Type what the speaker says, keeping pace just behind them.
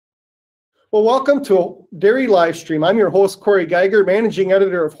Well, welcome to Dairy Livestream. I'm your host, Corey Geiger, managing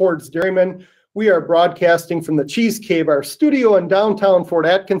editor of Hoard's Dairyman. We are broadcasting from the Cheese Cave, our studio in downtown Fort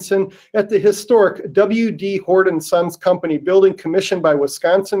Atkinson at the historic W.D. Hoard & Sons Company building commissioned by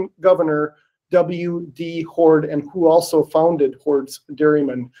Wisconsin Governor W.D. Hoard, and who also founded Hoard's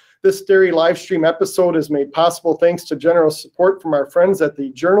Dairyman. This Dairy Livestream episode is made possible thanks to generous support from our friends at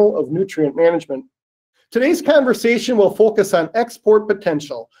the Journal of Nutrient Management. Today's conversation will focus on export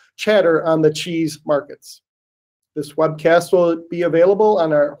potential, chatter on the cheese markets. This webcast will be available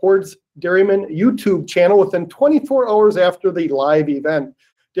on our Hoard's Dairyman YouTube channel within 24 hours after the live event.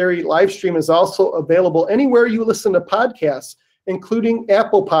 Dairy Livestream is also available anywhere you listen to podcasts, including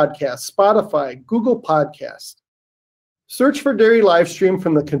Apple Podcasts, Spotify, Google Podcasts. Search for Dairy Livestream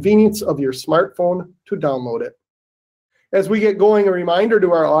from the convenience of your smartphone to download it. As we get going, a reminder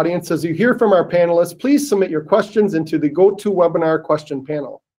to our audience, as you hear from our panelists, please submit your questions into the GoToWebinar question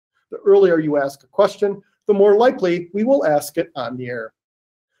panel. The earlier you ask a question, the more likely we will ask it on the air.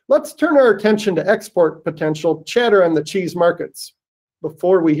 Let's turn our attention to export potential, chatter on the cheese markets.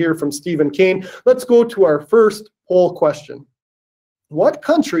 Before we hear from Stephen Cain, let's go to our first poll question. What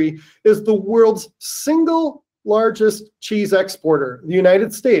country is the world's single largest cheese exporter? The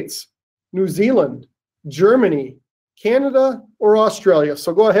United States, New Zealand, Germany, Canada, or Australia?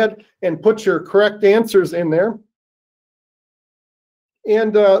 So go ahead and put your correct answers in there.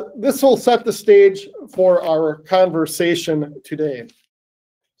 And this will set the stage for our conversation today.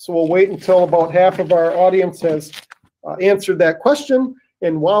 So we'll wait until about half of our audience has answered that question.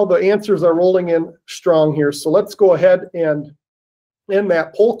 And while the answers are rolling in strong here, so let's go ahead and end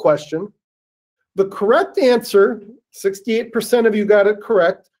that poll question. The correct answer, 68% of you got it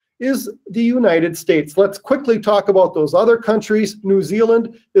correct, is the United States. Let's quickly talk about those other countries. New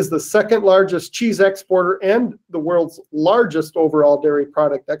Zealand is the second largest cheese exporter and the world's largest overall dairy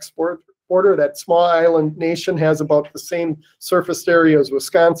product exporter. That small island nation has about the same surface area as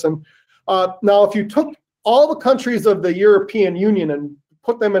Wisconsin. Now, if you took all the countries of the European Union and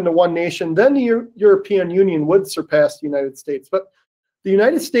put them into one nation, then the European Union would surpass the United States. But the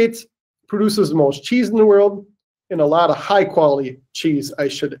United States produces the most cheese in the world, and a lot of high-quality cheese, I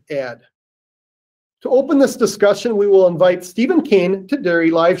should add. To open this discussion, we will invite Stephen Cain to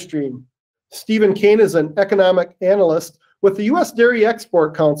Dairy Livestream. Stephen Cain is an economic analyst with the U.S. Dairy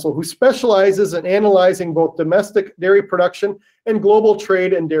Export Council, who specializes in analyzing both domestic dairy production and global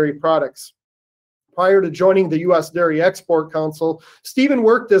trade in dairy products. Prior to joining the U.S. Dairy Export Council, Stephen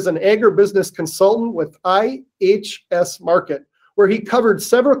worked as an agribusiness consultant with IHS Markit, where he covered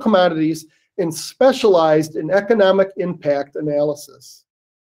several commodities and specialized in economic impact analysis.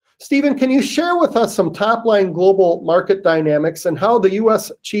 Stephen, can you share with us some top-line global market dynamics and how the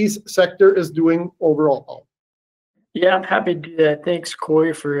U.S. cheese sector is doing overall? Yeah, I'm happy to do that. Thanks,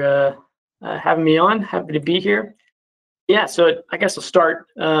 Corey, for having me on. Happy to be here. Yeah, so I guess I'll start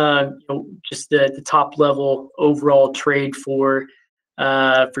just the top-level overall trade for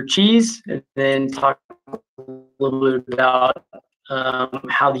cheese, and then talk a little bit about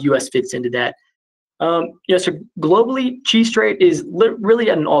how the U.S. fits into that. So globally, cheese trade is really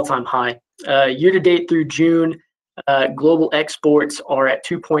at an all-time high. Year-to-date through June, global exports are at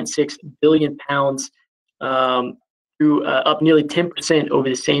 2.6 billion pounds, up nearly 10% over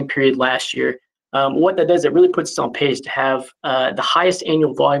the same period last year. What that does, it really puts us on pace to have the highest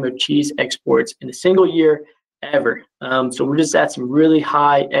annual volume of cheese exports in a single year ever. So we're just at some really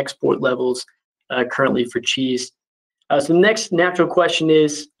high export levels currently for cheese. So the next natural question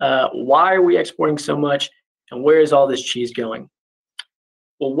is, why are we exporting so much, and where is all this cheese going?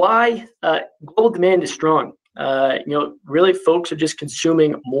 Well, why? Global demand is strong. Really, folks are just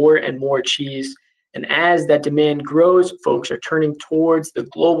consuming more and more cheese, and as that demand grows, folks are turning towards the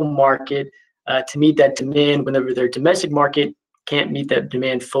global market to meet that demand whenever their domestic market can't meet that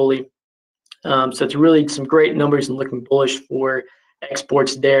demand fully. So it's really some great numbers and looking bullish for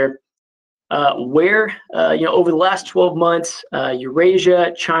exports there. Over the last 12 months,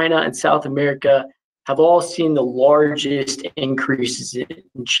 Eurasia, China, and South America have all seen the largest increases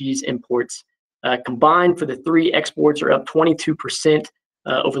in cheese imports. Combined for the three, exports are up 22%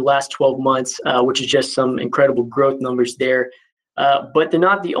 over the last 12 months, which is just some incredible growth numbers there. But they're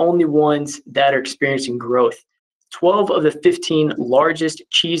not the only ones that are experiencing growth. 12 of the 15 largest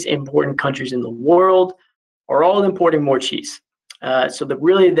cheese importing countries in the world are all importing more cheese. So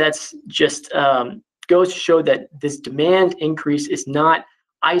that's just goes to show that this demand increase is not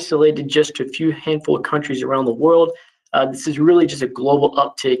isolated just to a few handful of countries around the world. This is really just a global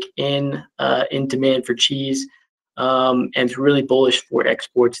uptick in demand for cheese, and it's really bullish for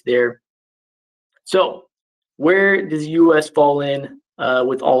exports there. So where does the U.S. fall in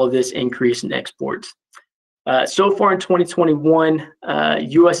with all of this increase in exports. So far in 2021,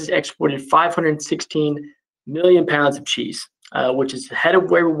 U.S. has exported 516 million pounds of cheese, which is ahead of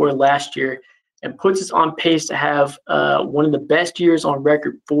where we were last year and puts us on pace to have one of the best years on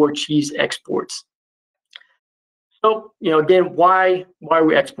record for cheese exports. So, again, why are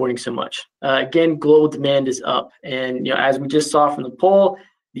we exporting so much? Again, global demand is up. And, as we just saw from the poll,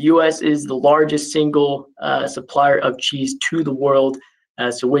 the U.S. is the largest single supplier of cheese to the world.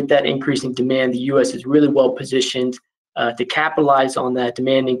 So with that increasing demand, the U.S. is really well positioned to capitalize on that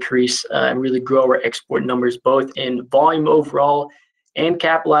demand increase and really grow our export numbers, both in volume overall and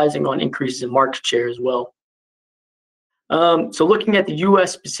capitalizing on increases in market share as well. So looking at the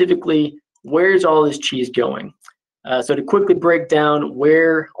U.S. specifically, where's all this cheese going? So to quickly break down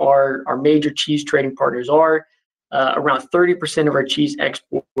where our major cheese trading partners are, around 30% of our cheese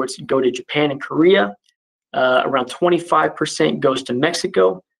exports go to Japan and Korea. Around 25% goes to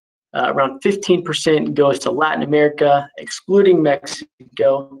Mexico. Around 15% goes to Latin America, excluding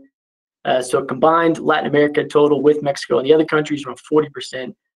Mexico. So combined Latin America total with Mexico and the other countries around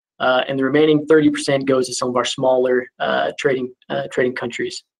 40%. And the remaining 30% goes to some of our smaller trading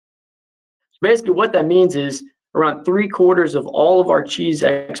countries. Basically, what that means is around 3/4 of all of our cheese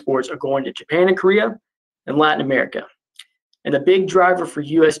exports are going to Japan and Korea and Latin America. And the big driver for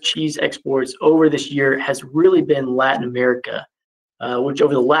U.S. cheese exports over this year has really been Latin America, which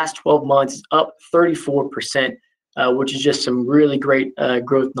over the last 12 months is up 34%, which is just some really great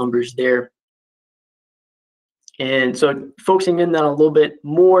growth numbers there. And so focusing in on a little bit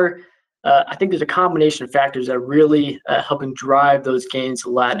more, I think there's a combination of factors that are really helping drive those gains to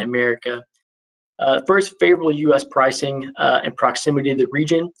Latin America. First, favorable U.S. pricing and proximity to the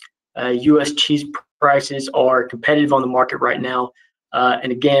region. U.S. cheese prices are competitive on the market right now.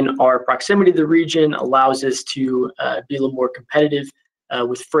 And again, our proximity to the region allows us to be a little more competitive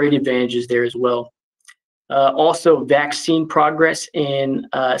with freight advantages there as well. Also, vaccine progress in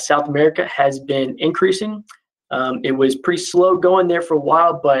South America has been increasing. It was pretty slow going there for a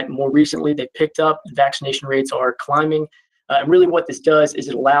while, but more recently they picked up. Vaccination rates are climbing. And really what this does is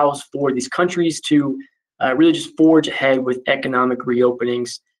it allows for these countries to really just forge ahead with economic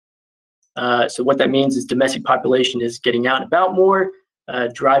reopenings. So what that means is domestic population is getting out and about more,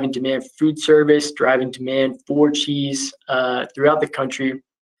 driving demand for food service, driving demand for cheese throughout the country.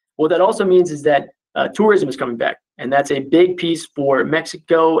 What that also means is that tourism is coming back, and that's a big piece for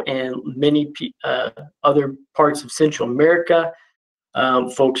Mexico and many other parts of Central America.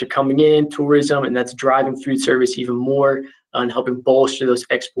 Folks are coming in, tourism, and that's driving food service even more and helping bolster those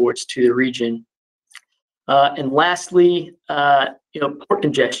exports to the region. And lastly, port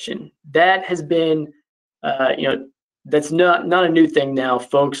congestion. That has been, that's not a new thing now.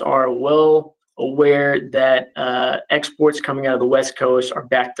 Folks are well aware that exports coming out of the West Coast are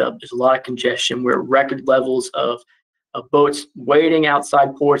backed up. There's a lot of congestion. We're at record levels of boats waiting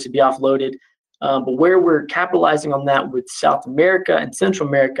outside ports to be offloaded. But where we're capitalizing on that with South America and Central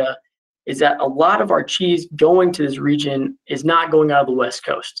America is that a lot of our cheese going to this region is not going out of the West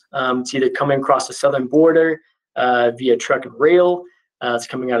Coast. It's either coming across the southern border via truck and rail, it's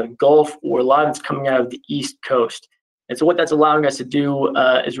coming out of the Gulf, or a lot of it's coming out of the East Coast. And so what that's allowing us to do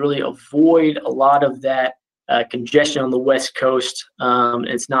is really avoid a lot of that congestion on the West Coast. And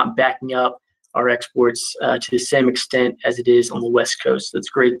it's not backing up our exports to the same extent as it is on the West Coast. That's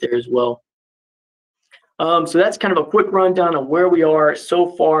great there as well. So that's kind of a quick rundown on where we are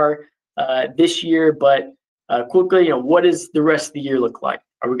so far this year, but quickly, what does the rest of the year look like?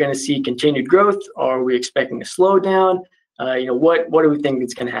 Are we going to see continued growth? Or are we expecting a slowdown? What do we think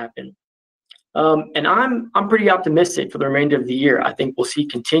is going to happen? And I'm pretty optimistic for the remainder of the year. I think we'll see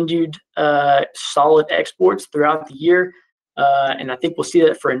continued solid exports throughout the year, and I think we'll see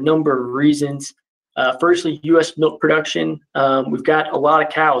that for a number of reasons. Firstly, U.S. milk production. We've got a lot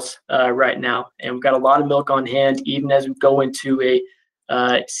of cows right now, and we've got a lot of milk on hand, even as we go into a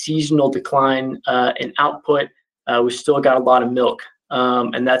seasonal decline in output. We've still got a lot of milk,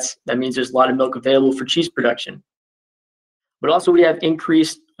 and that means there's a lot of milk available for cheese production. But also we have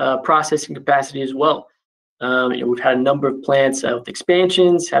increased processing capacity as well. We've had a number of plants with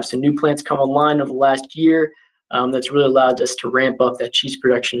expansions, have some new plants come online over the last year. That's really allowed us to ramp up that cheese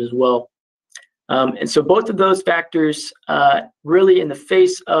production as well. And so both of those factors really in the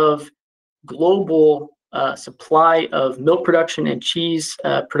face of global supply of milk production and cheese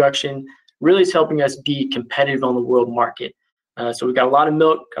production really is helping us be competitive on the world market. So we've got a lot of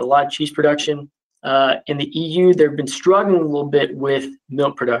milk, got a lot of cheese production. In the EU, they've been struggling a little bit with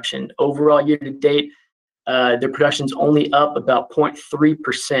milk production. Overall, year to date, their production's only up about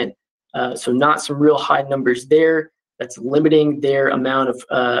 0.3%. So not some real high numbers there. that's limiting their amount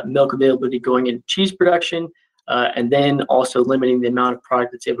of milk availability going into cheese production, and then also limiting the amount of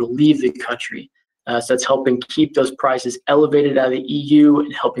product that's able to leave the country. So that's helping keep those prices elevated out of the EU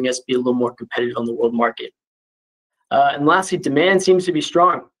and helping us be a little more competitive on the world market. And lastly, demand seems to be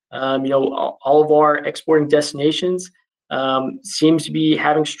strong. All of our exporting destinations seems to be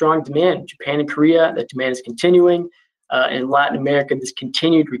having strong demand. Japan and Korea, that demand is continuing. In Latin America, this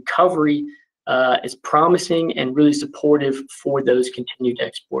continued recovery is promising and really supportive for those continued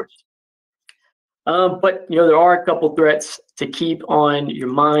exports. But there are a couple threats to keep on your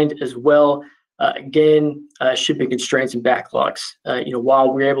mind as well. Again, shipping constraints and backlogs.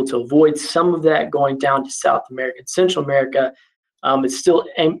 While we're able to avoid some of that going down to South America and Central America, it's still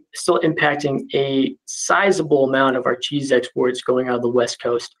impacting a sizable amount of our cheese exports going out of the West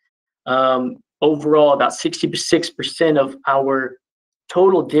Coast. Overall, about 66% of our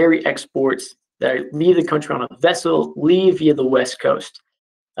total dairy exports that leave the country on a vessel leave via the West Coast.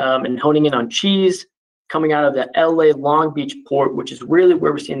 And honing in on cheese, coming out of the LA Long Beach port, which is really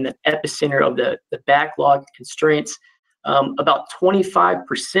where we're seeing the epicenter of the backlog constraints. About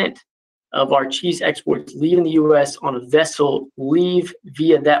 25% of our cheese exports leaving the U.S. on a vessel leave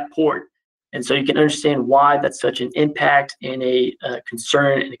via that port. And so you can understand why that's such an impact and a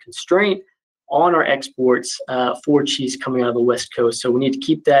concern and a constraint on our exports for cheese coming out of the West Coast. So we need to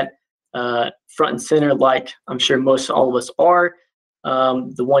keep that front and center, like I'm sure most all of us are.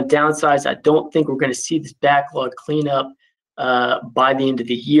 The one downside is I don't think we're going to see this backlog clean up by the end of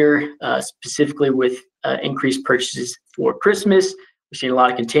the year, specifically with increased purchases for Christmas. We're seeing a lot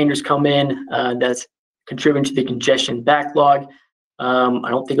of containers come in. That's contributing to the congestion backlog. I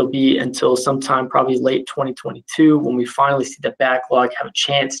don't think it'll be until sometime probably late 2022 when we finally see the backlog have a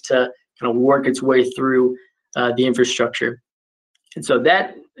chance to kind of work its way through the infrastructure. And so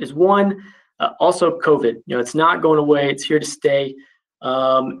that is one. Also COVID, it's not going away. It's here to stay.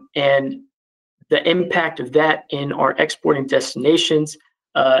 And the impact of that in our exporting destinations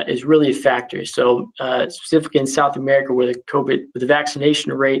is really a factor. So specifically in South America, where the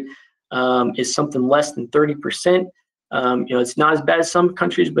vaccination rate is something less than 30%. It's not as bad as some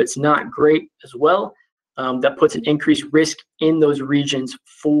countries, but it's not great as well. That puts an increased risk in those regions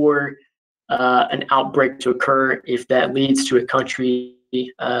for an outbreak to occur if that leads to a country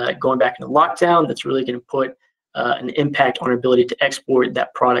going back into lockdown. That's really going to put an impact on our ability to export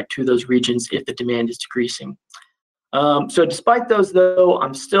that product to those regions if the demand is decreasing. So despite those, though,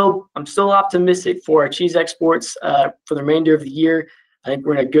 I'm still optimistic for our cheese exports for the remainder of the year. I think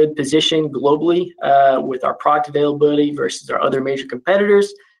we're in a good position globally with our product availability versus our other major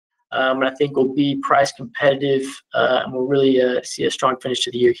competitors. And I think we'll be price competitive and we'll really see a strong finish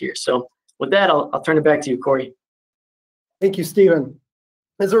to the year here. So with that, I'll turn it back to you, Corey. Thank you, Stephen.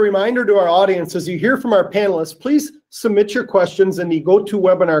 As a reminder to our audience, as you hear from our panelists, please submit your questions in the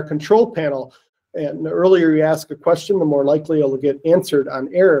GoToWebinar control panel. And the earlier you ask a question, the more likely it'll get answered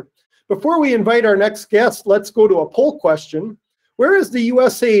on air. Before we invite our next guest, let's go to a poll question. Where is the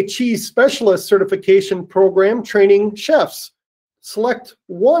USA Cheese Specialist Certification Program training chefs? Select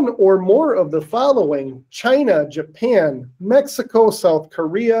one or more of the following: China, Japan, Mexico, South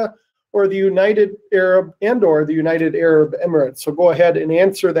Korea, or the United Arab Emirates. So go ahead and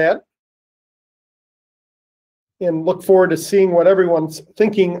answer that. And look forward to seeing what everyone's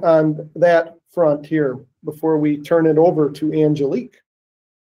thinking on that front here before we turn it over to Angelique.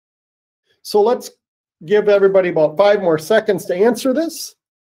 So let's give everybody about 5 more seconds to answer this.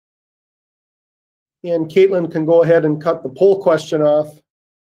 And Caitlin can go ahead and cut the poll question off.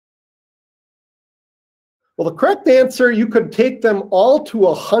 Well, the correct answer, you could take them all to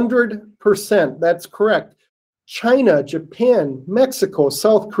 100%. That's correct. China, Japan, Mexico,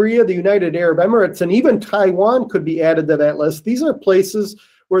 South Korea, the United Arab Emirates, and even Taiwan could be added to that list. These are places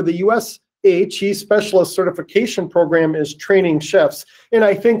where the USA Cheese Specialist Certification Program is training chefs. And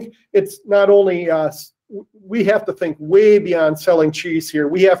I think it's not only we have to think way beyond selling cheese here.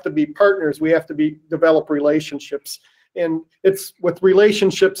 We have to be partners. We have to develop relationships. And it's with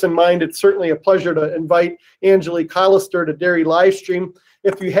relationships in mind, it's certainly a pleasure to invite Angelique Hollister to DairyLivestream.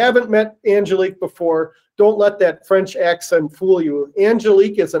 If you haven't met Angelique before, don't let that French accent fool you.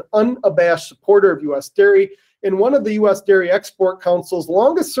 Angelique is an unabashed supporter of U.S. dairy and one of the U.S. Dairy Export Council's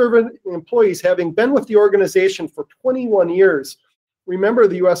longest serving employees, having been with the organization for 21 years. Remember,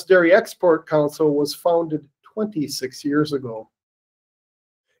 the U.S. Dairy Export Council was founded 26 years ago.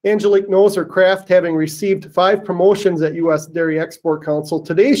 Angelique knows her craft, having received 5 promotions at U.S. Dairy Export Council.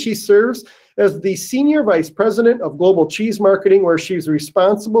 Today, she serves as the Senior Vice President of Global Cheese Marketing, where she's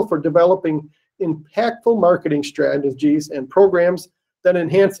responsible for developing impactful marketing strategies and programs that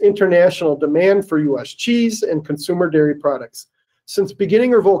enhance international demand for U.S. cheese and consumer dairy products. Since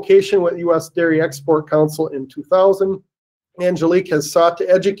beginning her vocation with U.S. Dairy Export Council in 2000, Angelique has sought to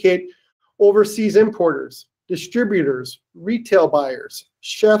educate overseas importers, distributors, retail buyers,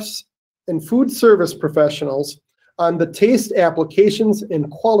 chefs, and food service professionals on the taste, applications,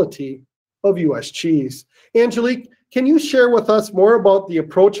 and quality of U.S. cheese. Angelique, can you share with us more about the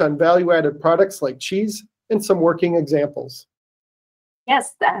approach on value-added products like cheese and some working examples?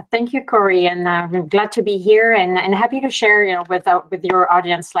 Yes, thank you, Corey, and I'm glad to be here and happy to share, with your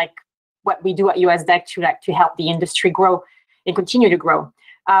audience, like what we do at USDEC to help the industry grow and continue to grow.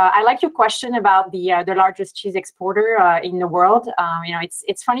 I like your question about the largest cheese exporter in the world.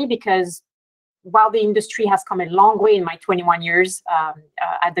 It's funny because while the industry has come a long way in my 21 years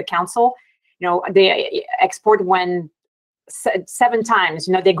at the council, they export went 7 times.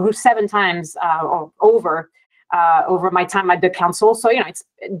 They grew 7 times over my time at the council. So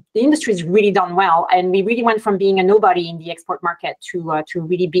the industry has really done well, and we really went from being a nobody in the export market to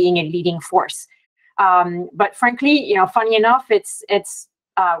really being a leading force. But frankly, funny enough, it's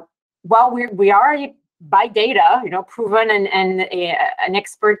while we are by data, proven and an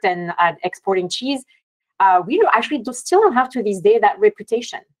expert at exporting cheese, we actually still don't have to this day that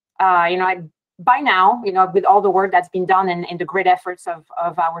reputation. By now, with all the work that's been done and the great efforts of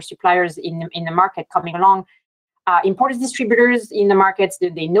our suppliers in the market coming along, importers, distributors in the markets,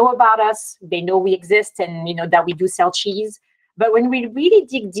 they know about us, they know we exist, and that we do sell cheese. But when we really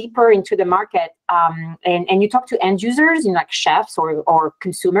dig deeper into the market, and you talk to end users, like chefs or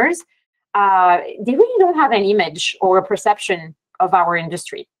consumers, they really don't have an image or a perception of our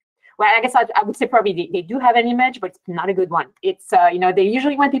industry. Well, I guess I would say probably they do have an image, but it's not a good one. It's, they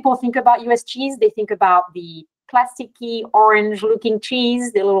usually, when people think about U.S. cheese, they think about the plasticky, orange-looking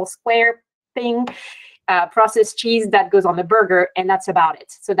cheese, the little square thing, processed cheese that goes on the burger, and that's about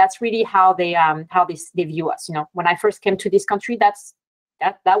it. So that's really how they view us. When I first came to this country, that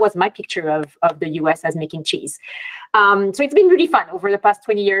was my picture of the U.S. as making cheese. So it's been really fun over the past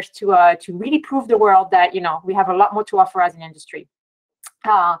 20 years to really prove the world that we have a lot more to offer as an industry.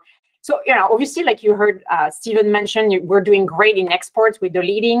 So obviously, like you heard Stephen mention, we're doing great in exports with the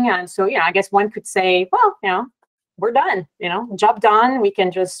leading, and so I guess one could say, well, we're done. Job done. We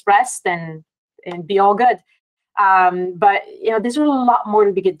can just rest and be all good. But there's a lot more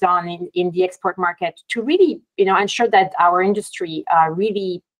to get done in the export market to really ensure that our industry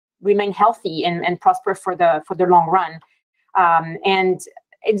really remain healthy and prosper for the long run. And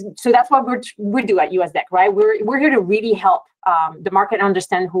so that's what we do at USDEC, right? We're here to really help the market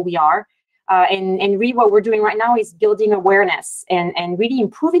understand who we are. And really what we're doing right now is building awareness and really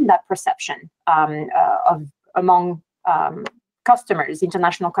improving that perception among customers,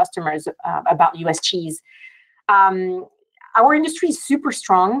 international customers, about U.S. cheese. Our industry is super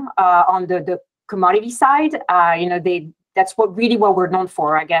strong on the commodity side. That's what we're known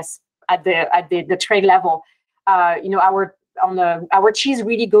for, I guess, at the trade level. Our cheese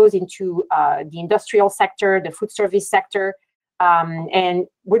really goes into the industrial sector, the food service sector, and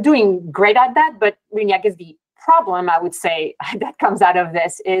we're doing great at that. But really, I guess the problem, I would say, that comes out of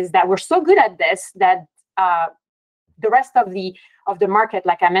this is that we're so good at this that the rest of the market,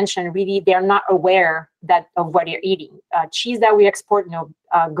 like I mentioned, really they're not aware of what they're eating. Cheese that we export,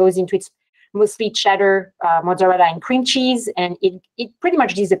 goes into its mostly cheddar, mozzarella, and cream cheese, and it pretty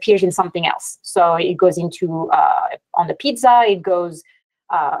much disappears in something else. So it goes into on the pizza, it goes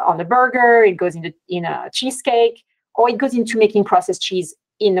on the burger, it goes in a cheesecake, or it goes into making processed cheese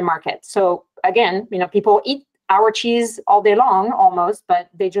in the market. So again, people eat our cheese all day long almost, but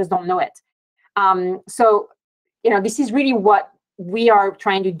they just don't know it. So this is really what we are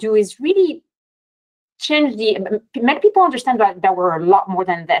trying to do, is really make people understand that we're a lot more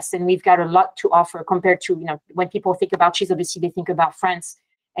than this, and we've got a lot to offer compared to, when people think about cheese, obviously they think about France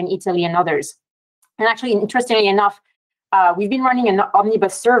and Italy and others. And actually, interestingly enough, we've been running an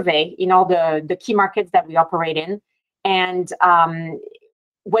omnibus survey in all the key markets that we operate in. And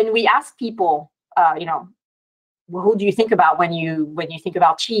when we ask people, who do you think about when you think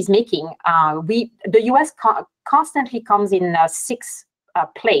about cheese making? The U.S. constantly comes in 6th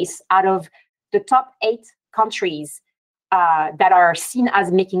place out of the top 8 countries that are seen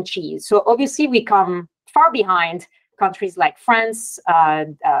as making cheese. So obviously we come far behind countries like France,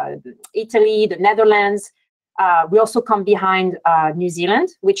 Italy, the Netherlands. We also come behind New Zealand,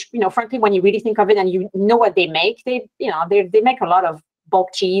 which, frankly, when you really think of it and you know what they make, they make a lot of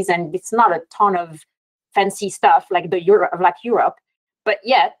bulk cheese, and it's not a ton of fancy stuff like Europe, but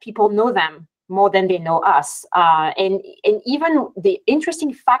yet people know them more than they know us. And even the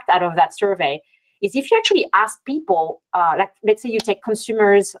interesting fact out of that survey is if you actually ask people, like let's say you take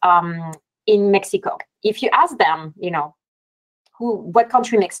consumers in Mexico, if you ask them, what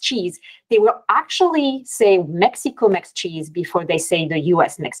country makes cheese, they will actually say Mexico makes cheese before they say the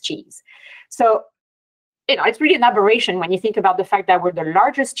US makes cheese. So, it's really an aberration when you think about the fact that we're the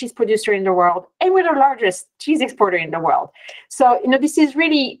largest cheese producer in the world and we're the largest cheese exporter in the world. So, this is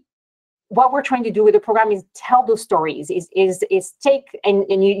really what we're trying to do with the program, is tell those stories, is take, and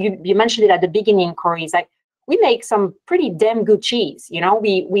you mentioned it at the beginning, Corey, is like, we make some pretty damn good cheese.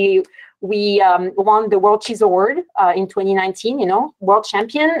 We won the World Cheese Award in 2019, world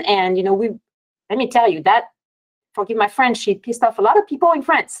champion. And, let me tell you that, forgive my French, it pissed off a lot of people in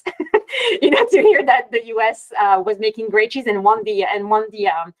France, to hear that the US was making great cheese and won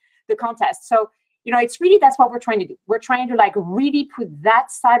the contest. So, it's really, that's what we're trying to do. We're trying to really put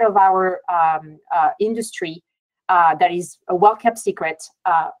that side of our industry that is a well-kept secret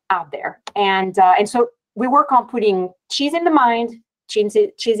out there. And so we work on putting cheese in the mind, cheese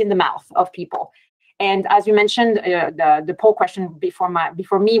in the mouth of people. And as you mentioned, the poll question before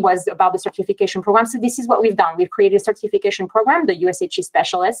me was about the certification program. So this is what we've done. We've created a certification program, the USA Cheese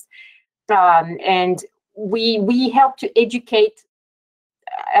Specialist, and we help to educate,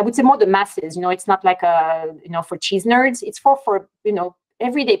 I would say, more the masses. It's not like for cheese nerds. It's for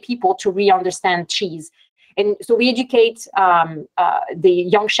everyday people to really understand cheese. And so we educate the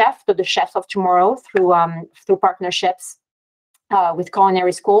young chef, the chefs of tomorrow, through partnerships with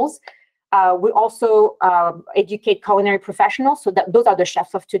culinary schools. We also educate culinary professionals, so that those are the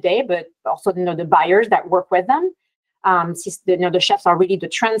chefs of today, but also the buyers that work with them. The chefs are really the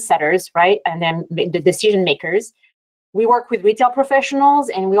trendsetters, right? And then the decision makers. We work with retail professionals,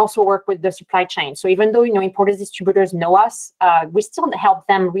 and we also work with the supply chain. So even though importers, distributors know us, we still help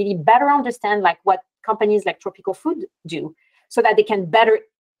them really better understand what companies like Tropical Food do, so that they can better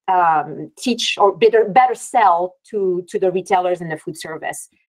teach or better sell to the retailers and the food service.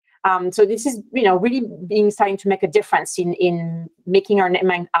 So this is, really starting to make a difference in making our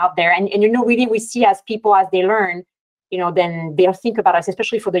name out there. And really we see as people, as they learn, then they'll think about us,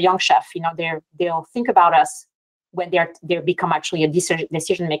 especially for the young chef, they'll think about us when they become actually a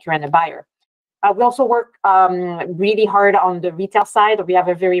decision maker and a buyer. We also work really hard on the retail side. We have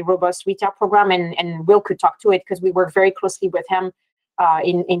a very robust retail program, and Will could talk to it because we work very closely with him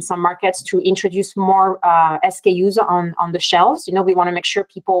in some markets to introduce more SKUs on the shelves. We want to make sure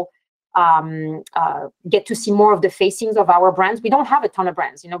people get to see more of the facings of our brands. We don't have a ton of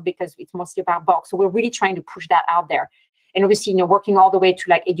brands, because it's mostly about bulk. So we're really trying to push that out there. And obviously, working all the way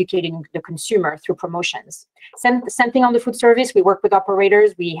to educating the consumer through promotions. Same thing on the food service. We work with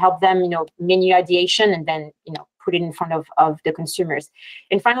operators. We help them, menu ideation, and then, put it in front of the consumers.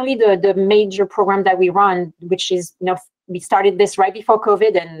 And finally, the major program that we run, which is, we started this right before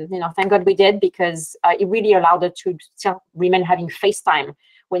COVID, and, thank God we did, because it really allowed us to still remain having FaceTime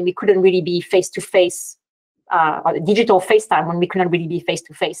when we couldn't really be face-to-face, or digital FaceTime when we couldn't really be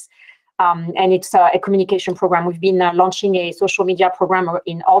face-to-face. And it's a communication program. We've been launching a social media program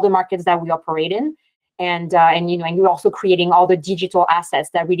in all the markets that we operate in, and we're also creating all the digital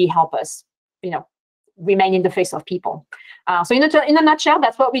assets that really help us, remain in the face of people. So in a nutshell,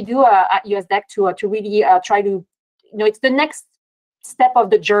 that's what we do at USDEC to really try to, it's the next step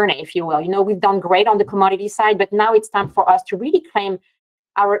of the journey, if you will. We've done great on the commodity side, but now it's time for us to really claim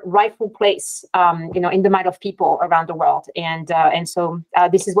our rightful place, in the mind of people around the world. And so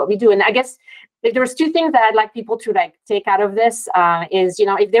this is what we do. And I guess if there's two things that I'd like people to take out of this is,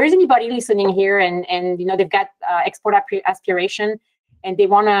 if there is anybody listening here and they've got export aspiration and they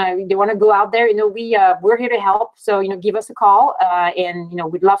wanna go out there, we're here to help. So, give us a call and,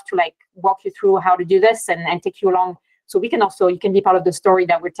 we'd love to walk you through how to do this and take you along. So you can be part of the story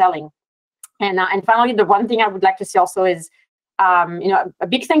that we're telling. And finally, the one thing I would like to say also is, a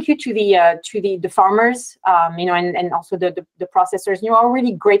big thank you to the farmers, and also the processors. Are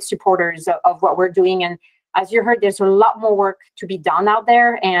really great supporters of what we're doing. And as you heard, there's a lot more work to be done out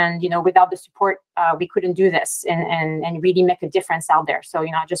there. And without the support, we couldn't do this and really make a difference out there. So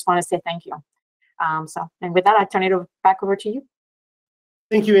I just want to say thank you. And with that, I turn it back over to you.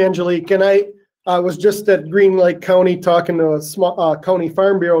 Thank you, Angelique. And I was just at Green Lake County talking to a small county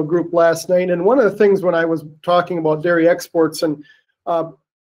farm bureau group last night, and one of the things when I was talking about dairy exports, and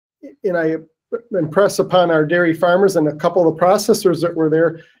I impress upon our dairy farmers and a couple of the processors that were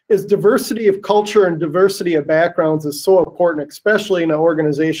there, is diversity of culture and diversity of backgrounds is so important, especially in an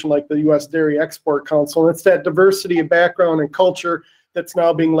organization like the U.S. Dairy Export Council. And it's that diversity of background and culture that's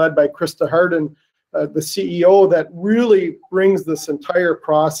now being led by Krista Harden, the CEO, that really brings this entire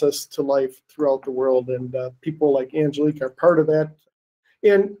process to life throughout the world. And people like Angelique are part of that.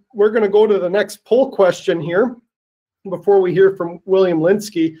 And we're going to go to the next poll question here before we hear from William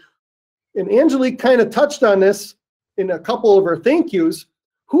Lynskey. And Angelique kind of touched on this in a couple of her thank yous.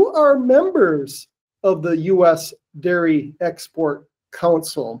 Who are members of the U.S. Dairy Export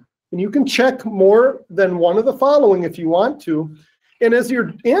Council? And you can check more than one of the following if you want to. And as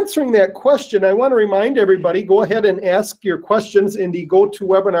you're answering that question, I want to remind everybody, go ahead and ask your questions in the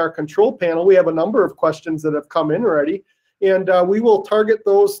GoToWebinar control panel. We have a number of questions that have come in already, and we will target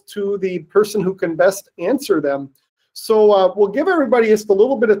those to the person who can best answer them. So we'll give everybody just a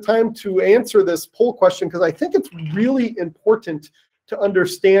little bit of time to answer this poll question, because I think it's really important to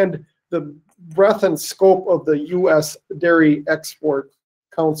understand the breadth and scope of the U.S. Dairy Export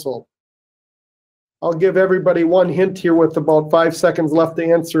Council. I'll give everybody one hint here with about 5 seconds left to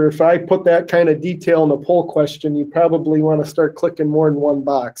answer. If I put that kind of detail in the poll question, you probably want to start clicking more than one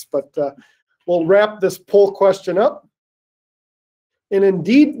box. But we'll wrap this poll question up. And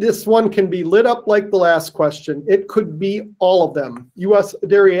indeed, this one can be lit up like the last question. It could be all of them. U.S.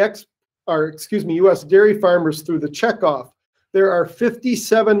 dairy farmers through the checkoff. There are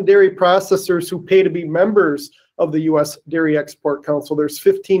 57 dairy processors who pay to be members of the U.S. Dairy Export Council. There's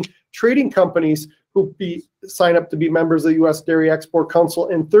 15 trading companies who sign up to be members of the U.S. Dairy Export Council,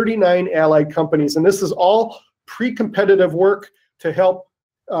 and 39 allied companies. And this is all pre-competitive work to help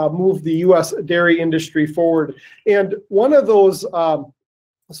move the U.S. dairy industry forward. And one of those, so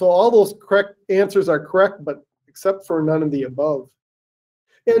all those correct answers are correct, but except for none of the above.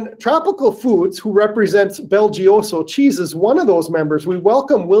 And Tropical Foods, who represents Belgioso cheese, is one of those members. We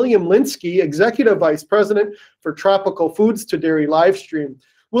welcome William Lynskey, Executive Vice President for Tropical Foods, to Dairy Livestream.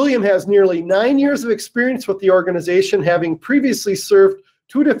 William has nearly 9 years of experience with the organization, having previously served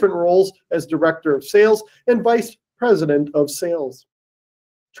 2 different roles as Director of Sales and Vice President of Sales.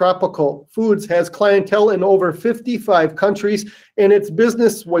 Tropical Foods has clientele in over 55 countries, and its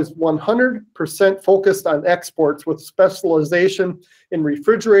business was 100% focused on exports with specialization in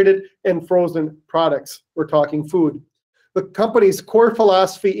refrigerated and frozen products. We're talking food. The company's core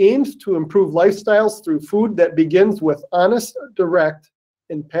philosophy aims to improve lifestyles through food that begins with honest, direct,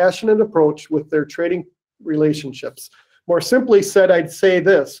 and passionate approach with their trading relationships. More simply said, I'd say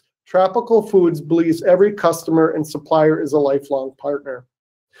this: Tropical Foods believes every customer and supplier is a lifelong partner.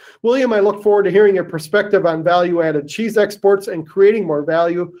 William, I look forward to hearing your perspective on value-added cheese exports and creating more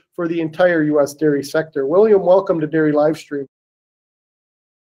value for the entire U.S. dairy sector. William, welcome to Dairy Livestream.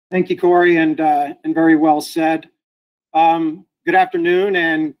 Thank you, Corey, and very well said. Good afternoon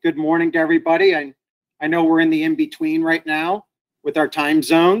and good morning to everybody. I know we're in the in-between right now with our time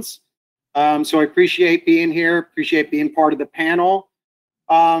zones. So I appreciate being here, appreciate being part of the panel.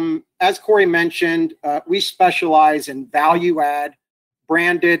 As Corey mentioned, we specialize in value-add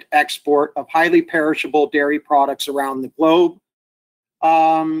branded export of highly perishable dairy products around the globe.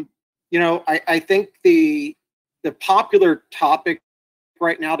 You know, I think the popular topic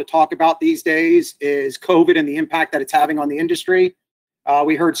right now to talk about these days is COVID and the impact that it's having on the industry.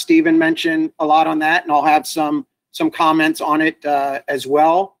 We heard Stephen mention a lot on that, and I'll have some comments on it as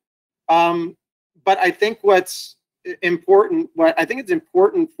well. But I think what's important, it's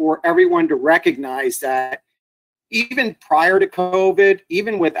important for everyone to recognize that even prior to COVID,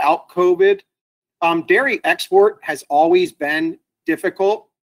 even without COVID, dairy export has always been difficult.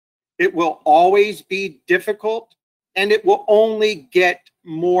 It will always be difficult, and it will only get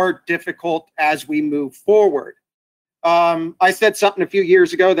more difficult as we move forward. I said something a few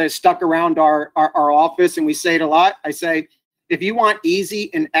years ago that has stuck around our office, and we say it a lot. I say, if you want easy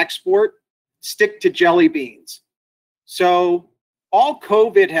in export, stick to jelly beans. So all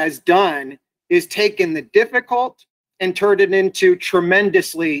COVID has done is taken the difficult and turned it into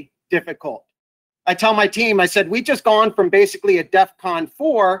tremendously difficult. I tell my team, I said, we just gone from basically a DEFCON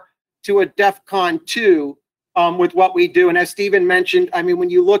 4 to a DEFCON 2 with what we do. And as Stephen mentioned, I mean, when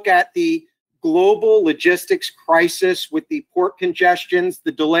you look at the global logistics crisis with the port congestions,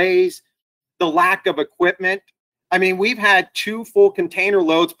 the delays, the lack of equipment, I mean, we've had 2 full container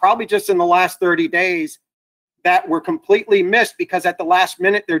loads probably just in the last 30 days that were completely missed because at the last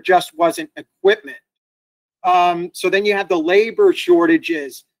minute there just wasn't equipment. So then you have the labor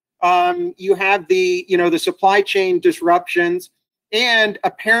shortages, you have the supply chain disruptions, and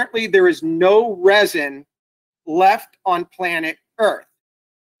apparently there is no resin left on planet Earth.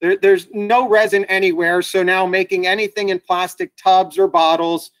 There's no resin anywhere, so now making anything in plastic tubs or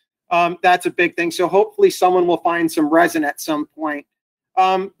bottles, that's a big thing. So hopefully someone will find some resin at some point.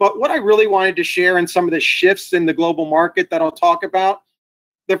 But what I really wanted to share in some of the shifts in the global market that I'll talk about,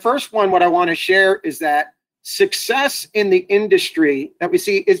 the first one, what I want to share is that success in the industry that we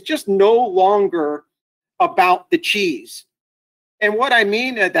see is just no longer about the cheese. And what I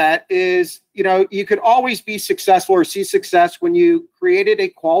mean by that is, you could always be successful or see success when you created a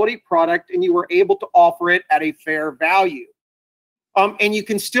quality product and you were able to offer it at a fair value. And you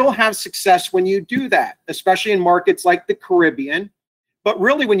can still have success when you do that, especially in markets like the Caribbean. But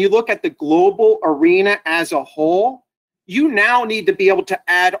really, when you look at the global arena as a whole, you now need to be able to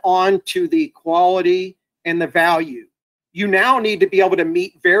add on to the quality and the value. You now need to be able to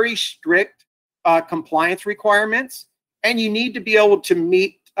meet very strict compliance requirements, and you need to be able to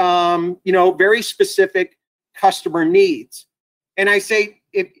meet, very specific customer needs. And I say,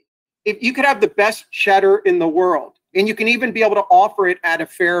 if you could have the best cheddar in the world, and you can even be able to offer it at a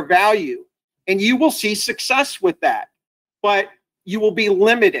fair value, and you will see success with that, but you will be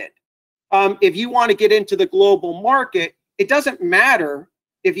limited. If you want to get into the global market, it doesn't matter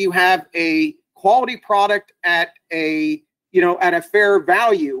if you have a quality product at a fair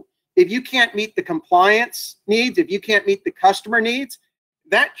value. If you can't meet the compliance needs, if you can't meet the customer needs,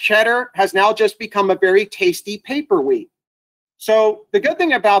 that cheddar has now just become a very tasty paperweight. So the good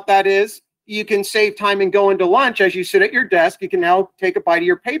thing about that is you can save time and go into lunch. As you sit at your desk, you can now take a bite of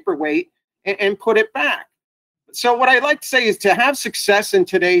your paperweight and put it back. So what I like to say is, to have success in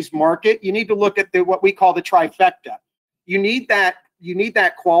today's market, you need to look at what we call the trifecta. You need that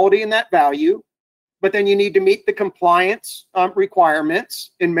quality and that value, but then you need to meet the compliance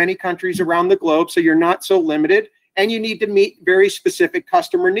requirements in many countries around the globe, so you're not so limited, and you need to meet very specific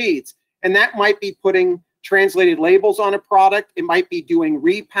customer needs. And that might be putting translated labels on a product. It might be doing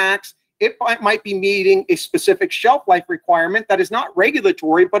repacks. It might be meeting a specific shelf life requirement that is not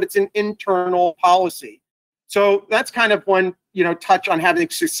regulatory, but it's an internal policy. So that's kind of one, touch on having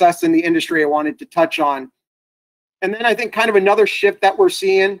success in the industry I wanted to touch on. And then I think kind of another shift that we're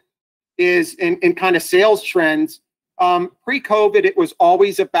seeing is in kind of sales trends. Pre-COVID, it was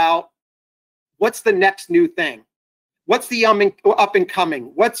always about what's the next new thing? What's the up and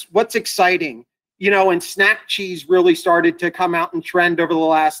coming? What's exciting? And snack cheese really started to come out and trend over the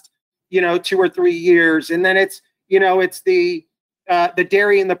last, 2 or 3 years. And then it's the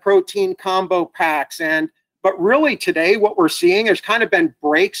dairy and the protein combo packs. But really today, what we're seeing, there's kind of been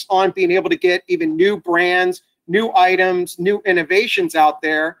breaks on being able to get even new brands, new items, new innovations out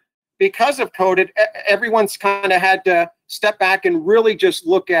there. Because of COVID, everyone's kind of had to step back and really just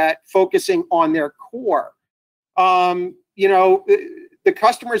look at focusing on their core. The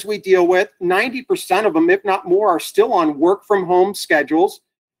customers we deal with, 90% of them, if not more, are still on work from home schedules.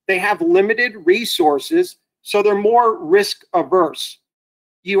 They have limited resources, so they're more risk averse.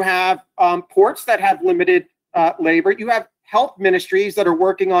 You have ports that have limited labor. You have health ministries that are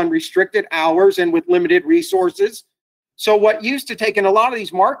working on restricted hours and with limited resources. So what used to take in a lot of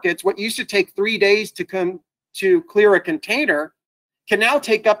these markets, what used to take 3 days to clear a container can now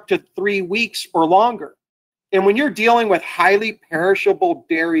take up to 3 weeks or longer. And when you're dealing with highly perishable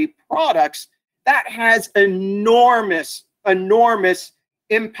dairy products, that has enormous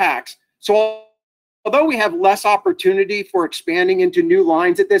impacts. So although we have less opportunity for expanding into new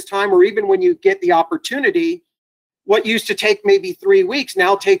lines at this time, or even when you get the opportunity, what used to take maybe 3 weeks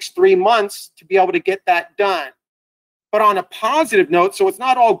now takes 3 months to be able to get that done. But on a positive note, so it's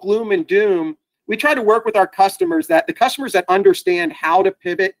not all gloom and doom, we try to work with our customers, that the customers that understand how to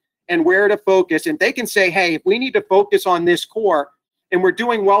pivot and where to focus, and they can say, hey, if we need to focus on this core and we're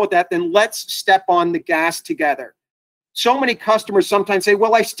doing well with that, then let's step on the gas together. So many customers sometimes say,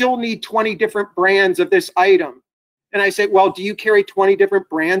 well, I still need 20 different brands of this item. And I say, well, do you carry 20 different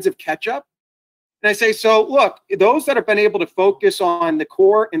brands of ketchup? And I say, so look, those that have been able to focus on the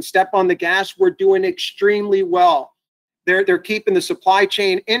core and step on the gas, we're doing extremely well. They're keeping the supply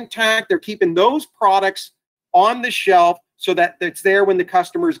chain intact. They're keeping those products on the shelf so that it's there when the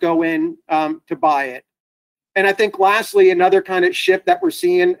customers go in to buy it. And I think lastly, another kind of shift that we're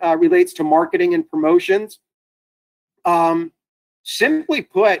seeing relates to marketing and promotions. Simply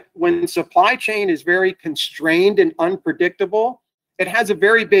put, when supply chain is very constrained and unpredictable, it has a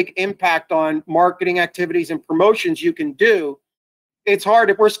very big impact on marketing activities and promotions you can do. It's hard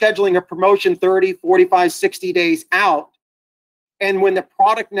if we're scheduling a promotion 30, 45, 60 days out. And when the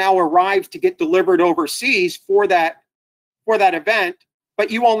product now arrives to get delivered overseas for that event, but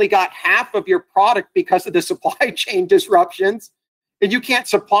you only got half of your product because of the supply chain disruptions, and you can't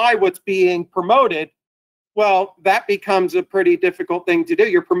supply what's being promoted, well, that becomes a pretty difficult thing to do.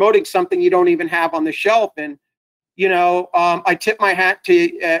 You're promoting something you don't even have on the shelf. And, I tip my hat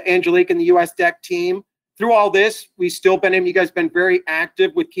to Angelique and the USDEC team. Through all this, we've still you guys been very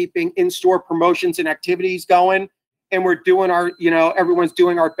active with keeping in-store promotions and activities going. And we're doing everyone's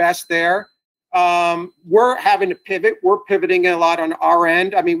doing our best there. We're having to pivot. We're pivoting a lot on our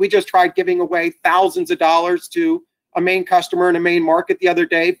end. I mean, we just tried giving away thousands of dollars to a main customer in a main market the other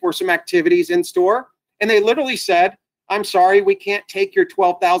day for some activities in store. And they literally said, I'm sorry, we can't take your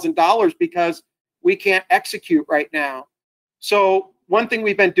 $12,000 because we can't execute right now. So one thing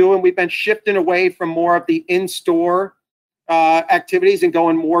we've been doing, we've been shifting away from more of the in-store activities and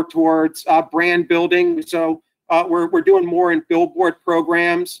going more towards brand building. So we're doing more in billboard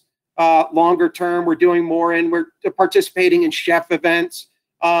programs. Longer term, we're participating in chef events.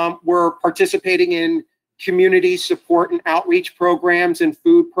 We're participating in community support and outreach programs and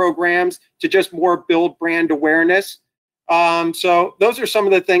food programs to just more build brand awareness. So those are some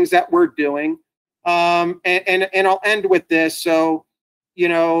of the things that we're doing. And I'll end with this. So, you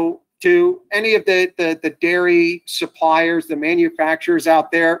know, to any of the dairy suppliers, the manufacturers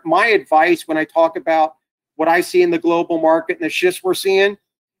out there, my advice when I talk about what I see in the global market and the shifts we're seeing,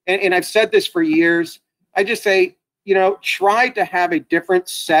 and I've said this for years, I just say, you know, try to have a different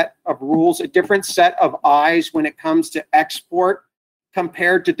set of rules, a different set of eyes when it comes to export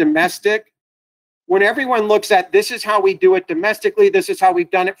compared to domestic. When everyone looks at this is how we do it domestically, this is how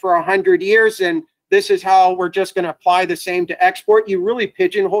we've done it for 100 years, and this is how we're just going to apply the same to export, you really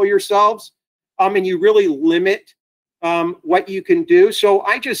pigeonhole yourselves, and you really limit what you can do. So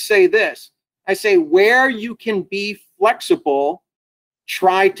I just say this, I say where you can be flexible,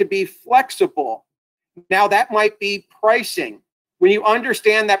 try to be flexible. Now that might be pricing. When you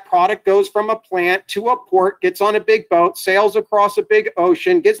understand that product goes from a plant to a port, gets on a big boat, sails across a big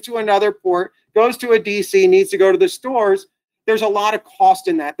ocean, gets to another port, goes to a DC, needs to go to the stores, there's a lot of cost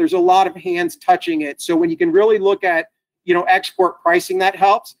in that. There's a lot of hands touching it. So when you can really look at, you know, export pricing, that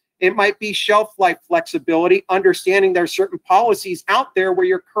helps. It might be shelf life flexibility, understanding there's certain policies out there where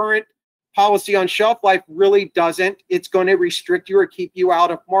your current policy on shelf life really doesn't. It's going to restrict you or keep you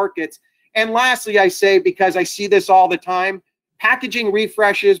out of markets. And lastly, I say, because I see this all the time, packaging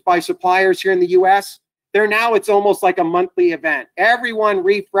refreshes by suppliers here in the US, it's almost like a monthly event. Everyone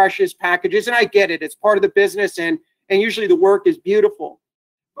refreshes packages, and I get it. It's part of the business, and usually the work is beautiful.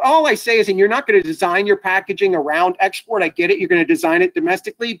 All I say is, and you're not going to design your packaging around export. I get it. You're going to design it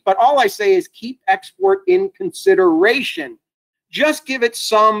domestically. But all I say is keep export in consideration. Just give it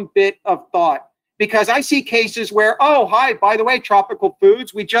some bit of thought. Because I see cases where, oh, hi, by the way, Tropical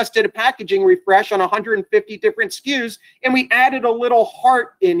Foods, we just did a packaging refresh on 150 different SKUs, and we added a little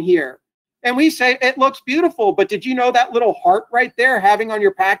heart in here. And we say, it looks beautiful, but did you know that little heart right there having on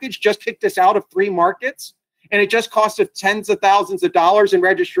your package just kicked us out of 3 markets? And it just cost us tens of thousands of dollars in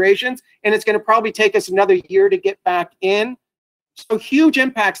registrations, and it's going to probably take us another year to get back in. So huge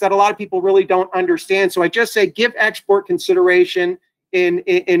impacts that a lot of people really don't understand. So I just say give export consideration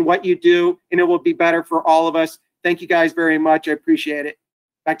in what you do, and it will be better for all of us. Thank you guys very much. I appreciate it.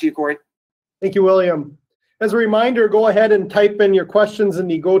 Back to you, Corey. Thank you, William. As a reminder, go ahead and type in your questions in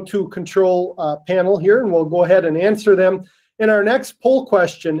the go-to control panel here, and we'll go ahead and answer them. And our next poll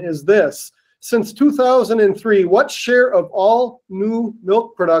question is this. Since 2003, what share of all new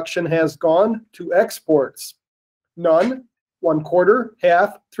milk production has gone to exports? None, 1/4,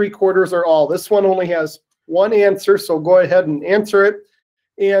 half, 3/4, or all. This one only has one answer, so go ahead and answer it.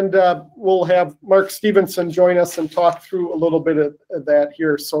 And we'll have Mark Stephenson join us and talk through a little bit of that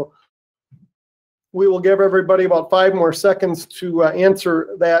here. So we will give everybody about 5 more seconds to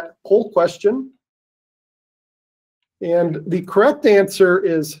answer that poll question. And the correct answer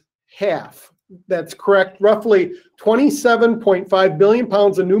is half. That's correct. Roughly 27.5 billion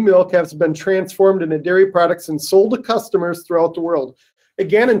pounds of new milk has been transformed into dairy products and sold to customers throughout the world.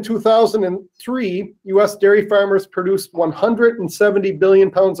 Again, in 2003, U.S. dairy farmers produced 170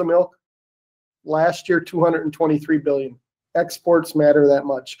 billion pounds of milk. Last year, 223 billion. Exports matter that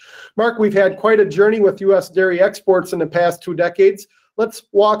much. Mark, we've had quite a journey with U.S. dairy exports in the past 2 decades. Let's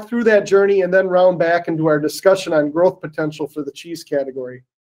walk through that journey and then round back into our discussion on growth potential for the cheese category.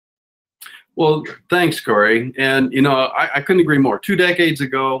 Well, thanks, Corey. And, you know, I couldn't agree more. 2 decades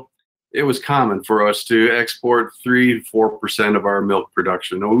ago, it was common for us to export 3 to 4% of our milk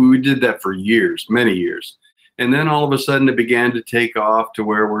production. We did that for years, many years. And then all of a sudden it began to take off to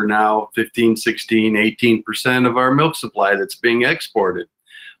where we're now 15, 16, 18% of our milk supply that's being exported.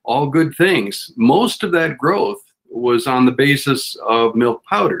 All good things. Most of that growth was on the basis of milk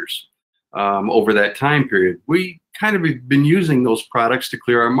powders over that time period. We kind of been using those products to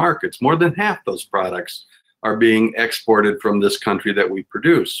clear our markets. More than half those products are being exported from this country that we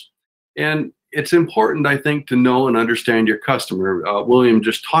produce. And it's important, I think, to know and understand your customer. William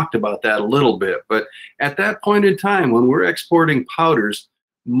just talked about that a little bit, but at that point in time, when we're exporting powders,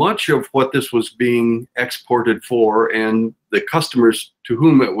 much of what this was being exported for and the customers to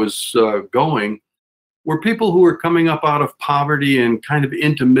whom it was going were people who were coming up out of poverty and kind of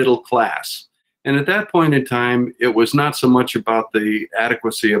into middle class. And at that point in time, it was not so much about the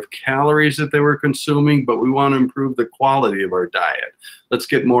adequacy of calories that they were consuming, but we want to improve the quality of our diet. Let's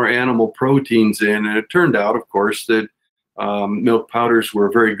get more animal proteins in. And it turned out, of course, that milk powders were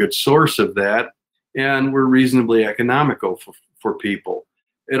a very good source of that and were reasonably economical for people.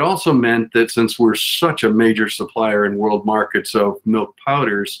 It also meant that since we're such a major supplier in world markets of milk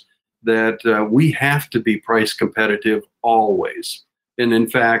powders, that we have to be price competitive always. And in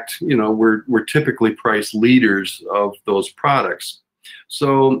fact, you know, we're typically price leaders of those products.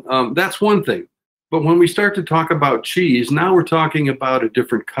 So that's one thing. But when we start to talk about cheese, now we're talking about a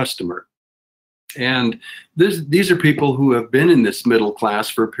different customer. And these are people who have been in this middle class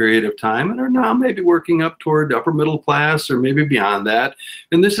for a period of time and are now maybe working up toward upper middle class or maybe beyond that.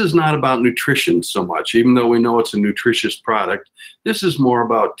 And this is not about nutrition so much, even though we know it's a nutritious product. This is more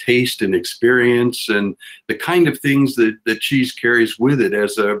about taste and experience and the kind of things that cheese carries with it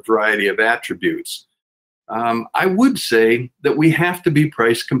as a variety of attributes. I would say that we have to be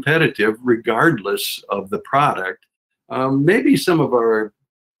price competitive regardless of the product. Maybe some of our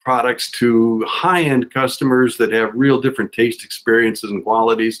products to high-end customers that have real different taste experiences and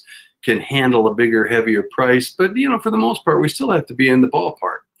qualities can handle a bigger, heavier price. But, you know, for the most part, we still have to be in the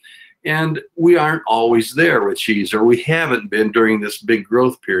ballpark. And we aren't always there with cheese, or we haven't been during this big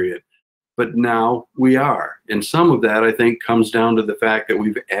growth period. But now we are. And some of that, I think, comes down to the fact that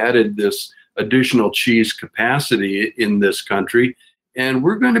we've added this additional cheese capacity in this country. And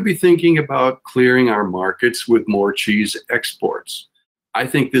we're going to be thinking about clearing our markets with more cheese exports. I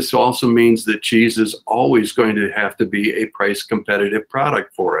think this also means that cheese is always going to have to be a price competitive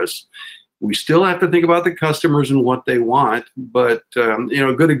product for us. We still have to think about the customers and what they want, but you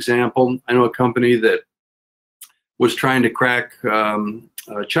know, a good example, I know a company that was trying to crack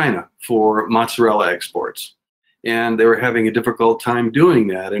China for mozzarella exports, and they were having a difficult time doing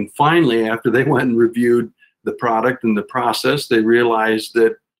that. And finally, after they went and reviewed the product and the process, they realized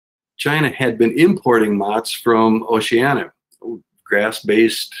that China had been importing mozz from Oceania,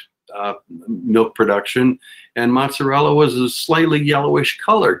 grass-based milk production, and mozzarella was a slightly yellowish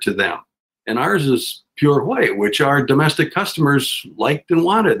color to them. And ours is pure white, which our domestic customers liked and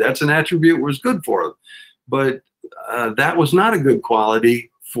wanted. That's an attribute that was good for them. But that was not a good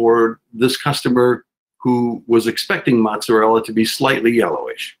quality for this customer who was expecting mozzarella to be slightly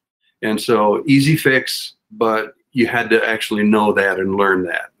yellowish. And so easy fix, but you had to actually know that and learn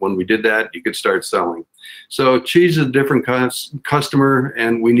that. When we did that, you could start selling. So cheese is a different customer,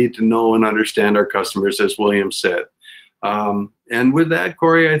 and we need to know and understand our customers, as William said. And with that,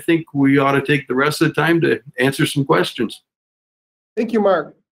 Corey, I think we ought to take the rest of the time to answer some questions. Thank you,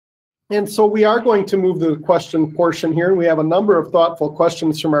 Mark. And so we are going to move to the question portion here. We have a number of thoughtful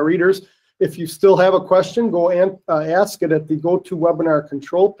questions from our readers. If you still have a question, go and ask it at the GoToWebinar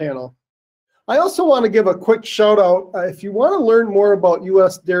control panel. I also want to give a quick shout out. If you want to learn more about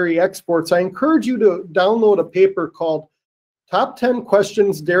U.S. dairy exports, I encourage you to download a paper called Top 10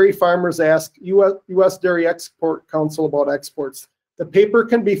 Questions Dairy Farmers Ask U.S. Dairy Export Council About Exports. The paper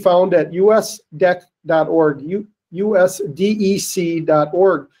can be found at USDEC.org, USDEC.org.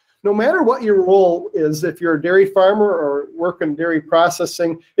 No matter what your role is, if you're a dairy farmer or work in dairy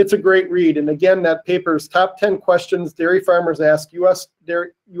processing, it's a great read. And again, that paper is Top 10 Questions Dairy Farmers Ask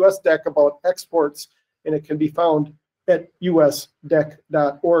USDEC About Exports, and it can be found at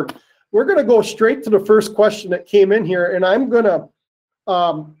USDEC.org. We're going to go straight to the first question that came in here, and I'm going to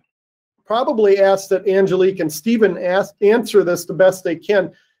probably ask that Angelique and Stephen answer this the best they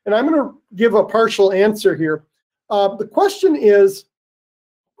can. And I'm going to give a partial answer here. The question is,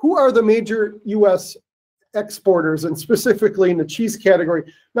 who are the major U.S. exporters, and specifically in the cheese category?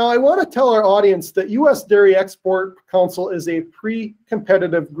 Now, I want to tell our audience that U.S. Dairy Export Council is a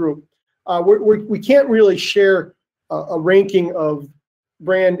pre-competitive group. We can't really share a ranking of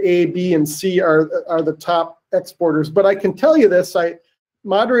brand A, B, and C are the top exporters. But I can tell you this, I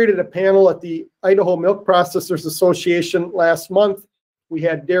moderated a panel at the Idaho Milk Processors Association last month. We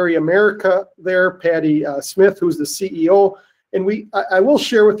had Dairy America there, Patty Smith, who's the CEO. And I will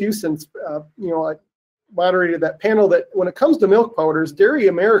share with you, since I moderated that panel, that when it comes to milk powders, Dairy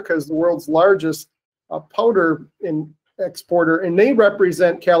America is the world's largest powder exporter, and they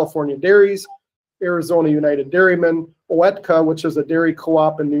represent California Dairies, Arizona United Dairyman, OETCA, which is a dairy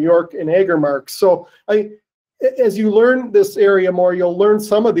co-op in New York, and Agrimark. So as you learn this area more, you'll learn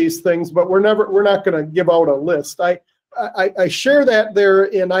some of these things, but we're not going to give out a list. I share that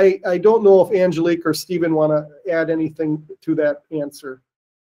there, and I don't know if Angelique or Stephen want to add anything to that answer.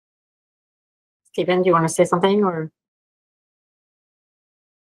 Stephen, do you want to say something, or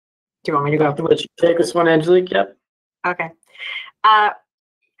do you want me to go? Take this one, Angelique. Yep. Okay.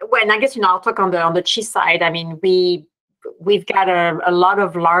 I guess, I'll talk on the cheese side. I mean, we've got a lot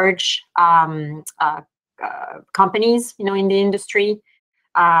of large companies, in the industry,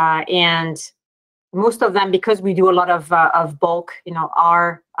 and most of them, because we do a lot of bulk,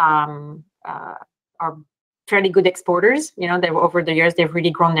 are fairly good exporters. They've over the years they've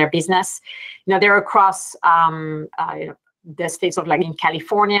really grown their business. They're across the states of, like, in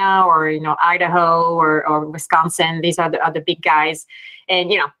California or Idaho or Wisconsin. These are the big guys,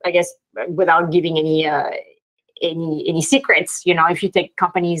 and I guess without giving any secrets, if you take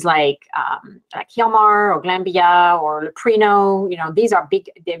companies like Hilmar or Glanbia or Leprino, these are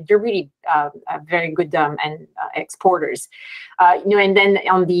big. They're really very good and exporters. And then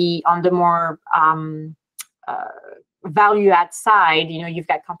on the more value add side, you've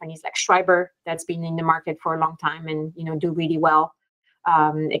got companies like Schreiber that's been in the market for a long time and do really well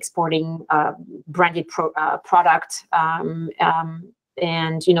exporting branded product,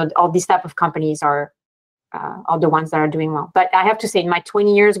 and all these type of companies are the ones that are doing well. But I have to say, in my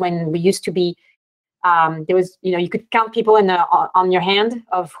 20 years, when we used to be, there was, you could count people on your hand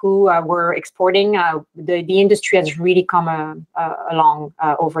of who were exporting. The industry has really come along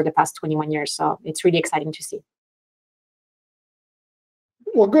over the past 21 years. So it's really exciting to see.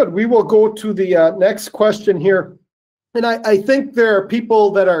 Well, good. We will go to the next question here. And I think there are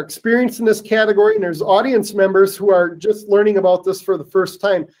people that are experienced in this category, and there's audience members who are just learning about this for the first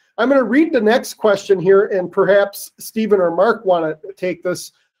time. I'm going to read the next question here, and perhaps Stephen or Mark want to take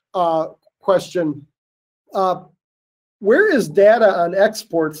this question. Where is data on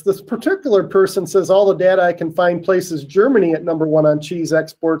exports? This particular person says all the data I can find places Germany at #1 on cheese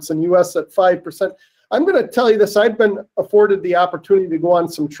exports and US at 5%. I'm going to tell you this. I've been afforded the opportunity to go on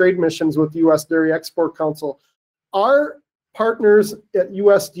some trade missions with the U.S. Dairy Export Council. Our partners at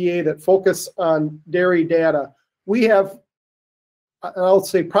USDA that focus on dairy data, we have, I'll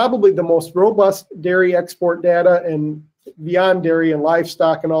say, probably the most robust dairy export data and beyond dairy and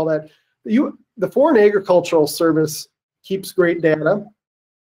livestock and all that. The Foreign Agricultural Service keeps great data.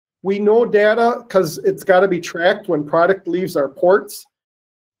 We know data because it's got to be tracked when product leaves our ports.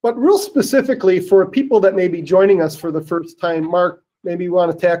 But real specifically for people that may be joining us for the first time, Mark, maybe you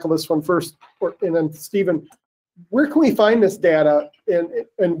want to tackle this one first, and then Stephen, where can we find this data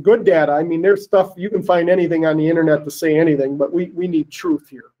and good data? I mean, there's stuff, you can find anything on the internet to say anything, but we need truth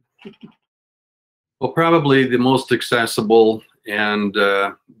here. Well, probably the most accessible and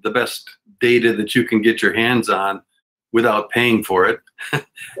the best data that you can get your hands on without paying for it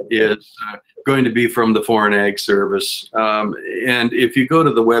is going to be from the Foreign Ag Service. And if you go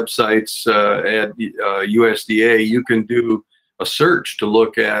to the websites at USDA, you can do a search to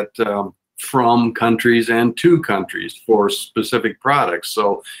look at from countries and to countries for specific products.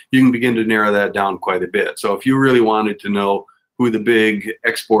 So you can begin to narrow that down quite a bit. So if you really wanted to know who the big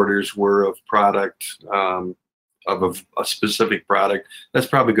exporters were of product, of a specific product, that's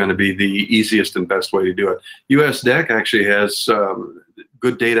probably going to be the easiest and best way to do it. USDEC actually has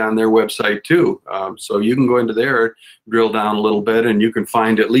good data on their website too. So you can go into there, drill down a little bit, and you can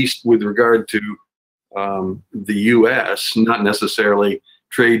find, at least with regard to the US, not necessarily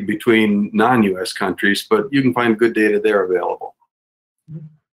trade between non-US countries, but you can find good data there available.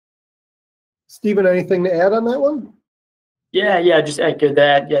 Stephen, anything to add on that one? Yeah, just echo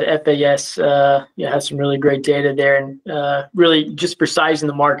that. Yeah, FAS has some really great data there, and really just for sizing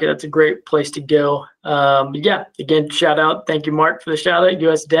the market, that's a great place to go. But yeah, again, shout out. Thank you, Mark, for the shout out.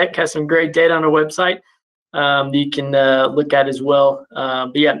 USDEC has some great data on our website you can look at as well.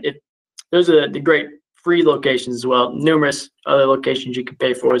 But yeah, those are the great free locations as well. Numerous other locations you can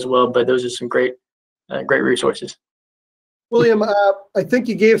pay for as well, but those are some great resources. William, I think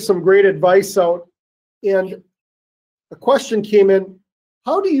you gave some great advice out, and a question came in.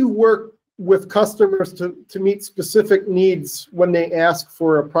 How do you work with customers to meet specific needs when they ask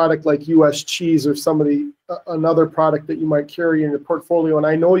for a product like US cheese or another product that you might carry in your portfolio? And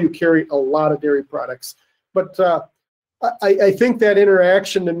I know you carry a lot of dairy products, but I think that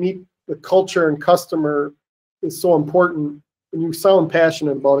interaction to meet the culture and customer is so important, and you sound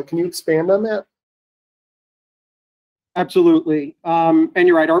passionate about it. Can you expand on that? Absolutely. And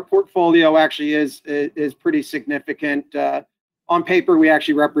you're right, our portfolio actually is pretty significant. On paper, we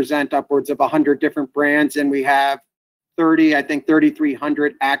actually represent upwards of 100 different brands, and we have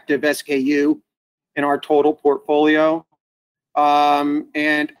 3,300 active SKU in our total portfolio.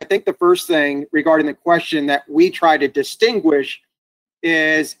 And I think the first thing regarding the question that we try to distinguish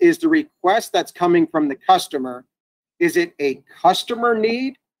is the request that's coming from the customer, is it a customer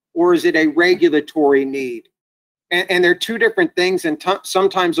need or is it a regulatory need? And they're two different things, and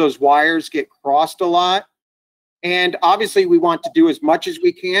sometimes those wires get crossed a lot. And obviously we want to do as much as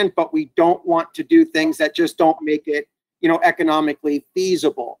we can, but we don't want to do things that just don't make it, economically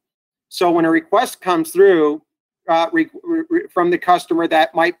feasible. So when a request comes through from the customer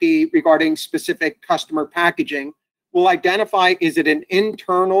that might be regarding specific customer packaging, we'll identify, is it an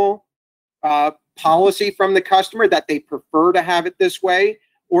internal policy from the customer that they prefer to have it this way,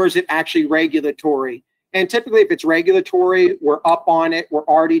 or is it actually regulatory? And typically, if it's regulatory, we're up on it. We're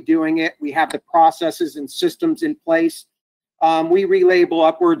already doing it. We have the processes and systems in place. We relabel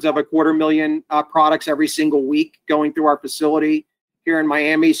upwards of 250,000 products every single week going through our facility here in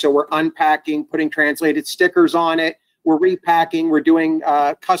Miami. So we're unpacking, putting translated stickers on it. We're repacking. We're doing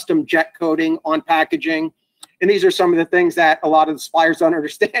custom jet coating on packaging. And these are some of the things that a lot of the suppliers don't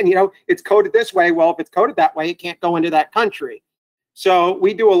understand. It's coded this way. Well, if it's coded that way, it can't go into that country. So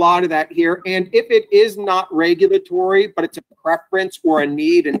we do a lot of that here. And if it is not regulatory, but it's a preference or a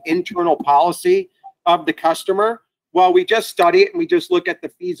need, an internal policy of the customer, well, we just study it and we just look at the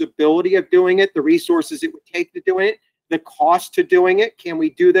feasibility of doing it, the resources it would take to do it, the cost to doing it. Can we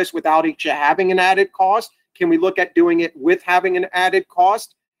do this without each having an added cost? Can we look at doing it with having an added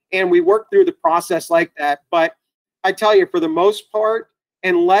cost? And we work through the process like that. But I tell you, for the most part,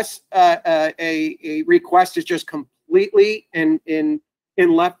 unless a request is just completely in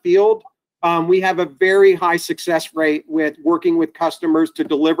left field, we have a very high success rate with working with customers to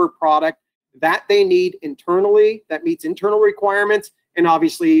deliver product that they need internally, that meets internal requirements and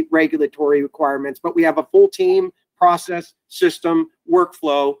obviously regulatory requirements. But we have a full team, process, system,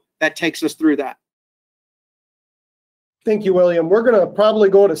 workflow that takes us through that. Thank you, William. We're going to probably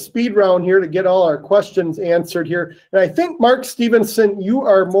go to speed round here to get all our questions answered here. And I think, Mark Stephenson, you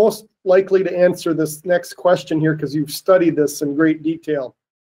are most likely to answer this next question here because you've studied this in great detail.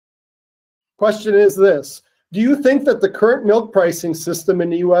 Question is this: do you think that the current milk pricing system in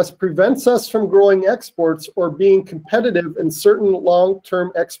the U.S. prevents us from growing exports or being competitive in certain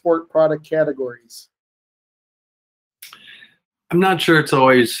long-term export product categories? I'm not sure it's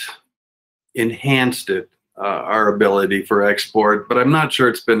always enhanced it, our ability for export, but I'm not sure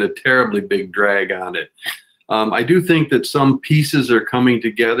it's been a terribly big drag on it. I do think that some pieces are coming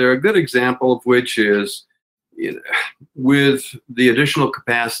together. A good example of which is with the additional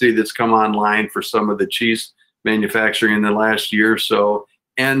capacity that's come online for some of the cheese manufacturing in the last year or so,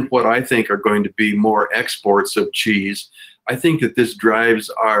 and what I think are going to be more exports of cheese. I think that this drives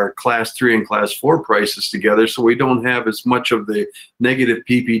our class 3 and class 4 prices together, so we don't have as much of the negative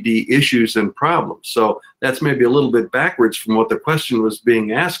PPD issues and problems. So that's maybe a little bit backwards from what the question was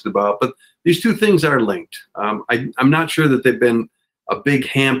being asked about, but these two things are linked. I'm not sure that they've been a big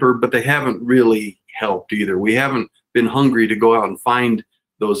hamper, but they haven't really helped either. We haven't been hungry to go out and find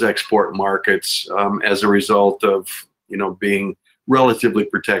those export markets as a result of being relatively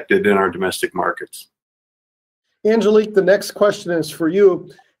protected in our domestic markets. Angelique, the next question is for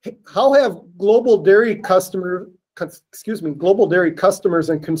you. How have global dairy customers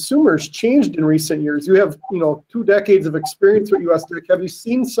and consumers changed in recent years? You have 2 decades of experience with USDEC. Have you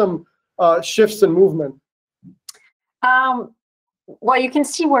seen some shifts in movement? Well, you can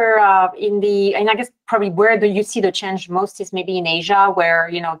see where and I guess probably where do you see the change most is maybe in Asia, where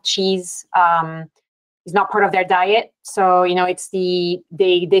cheese is not part of their diet. So it's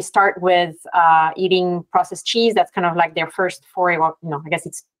they start with eating processed cheese. That's kind of like their first foray. Well, I guess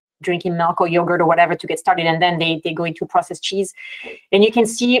it's drinking milk or yogurt or whatever to get started, and then they go into processed cheese. And you can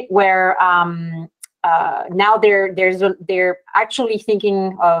see where now they're actually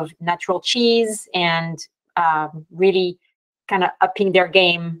thinking of natural cheese and really kind of upping their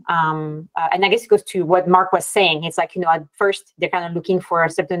game. And I guess it goes to what Mark was saying. It's like, at first they're kind of looking for a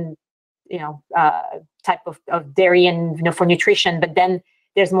certain, type of dairy and, for nutrition, but then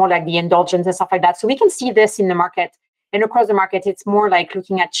there's more like the indulgence and stuff like that. So we can see this in the market and across the market. It's more like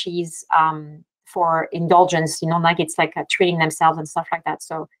looking at cheese for indulgence, like it's like treating themselves and stuff like that.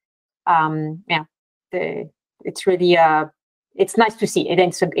 So it's really, it's nice to see it.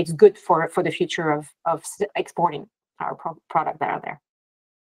 And it's good for the future of exporting our product that are there.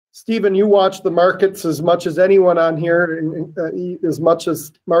 Stephen, you watch the markets as much as anyone on here, and as much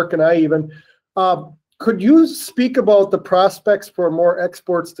as Mark and I even. Could you speak about the prospects for more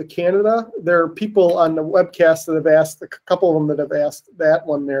exports to Canada? There are people on the webcast that have asked, a couple of them that have asked that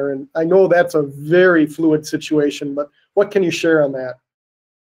one there, and I know that's a very fluid situation, but what can you share on that?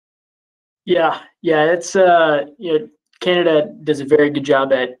 Yeah, it's Canada does a very good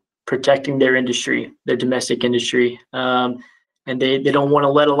job at protecting their industry, their domestic industry, and they don't want to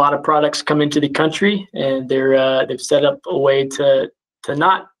let a lot of products come into the country, and they've set up a way to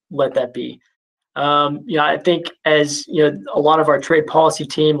not let that be. I think as a lot of our trade policy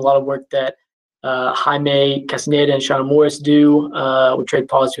team, a lot of work that Jaime Castaneda and Shauna Morris do with trade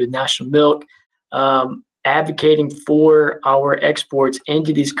policy with National Milk, advocating for our exports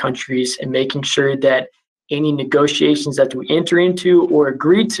into these countries and making sure that any negotiations that we enter into or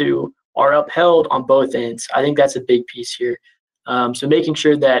agree to are upheld on both ends. I think that's a big piece here. So making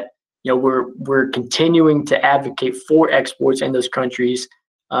sure that we're continuing to advocate for exports in those countries,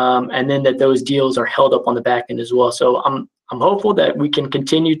 and then that those deals are held up on the back end as well. So I'm hopeful that we can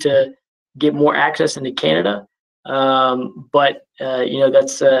continue to get more access into Canada, but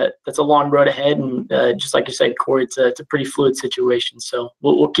that's a long road ahead, and just like you said, Corey, it's a pretty fluid situation. So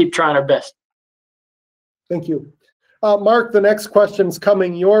we'll keep trying our best. Thank you. Mark, the next question's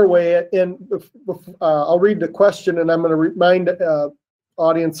coming your way, and I'll read the question, and I'm going to remind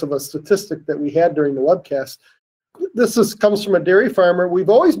audience of a statistic that we had during the webcast. This comes from a dairy farmer. We've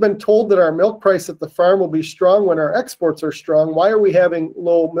always been told that our milk price at the farm will be strong when our exports are strong. Why are we having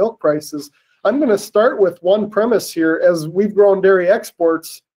low milk prices? I'm going to start with one premise here. As we've grown dairy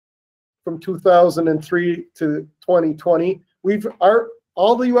exports from 2003 to 2020,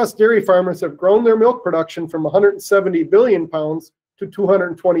 all the U.S. dairy farmers have grown their milk production from 170 billion pounds to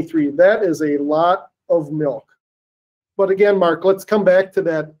 223. That is a lot of milk. But again, Mark, let's come back to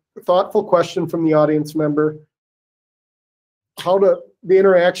that thoughtful question from the audience member. The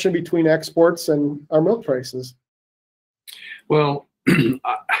interaction between exports and our milk prices? Well,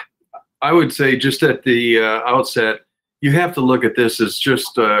 I would say just at the outset, you have to look at this as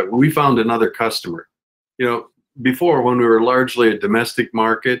just, we found another customer. Before, when we were largely a domestic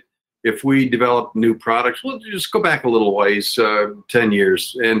market, if we developed new products, we'll just go back a little ways, 10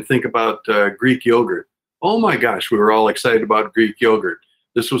 years, and think about Greek yogurt. Oh my gosh, we were all excited about Greek yogurt.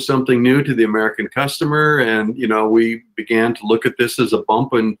 This was something new to the American customer, and we began to look at this as a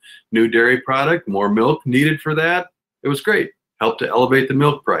bump in new dairy product, more milk needed for that. It was great, helped to elevate the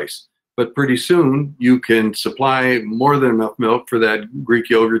milk price. But pretty soon, you can supply more than enough milk for that Greek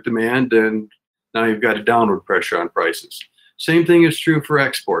yogurt demand, and now you've got a downward pressure on prices. Same thing is true for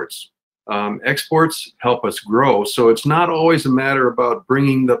exports. Exports help us grow, so it's not always a matter about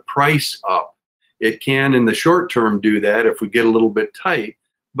bringing the price up. It can, in the short term, do that if we get a little bit tight,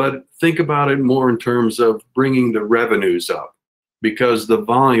 but think about it more in terms of bringing the revenues up, because the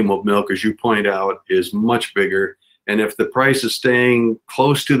volume of milk, as you point out, is much bigger. And if the price is staying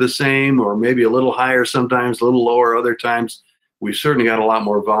close to the same, or maybe a little higher sometimes, a little lower other times, we've certainly got a lot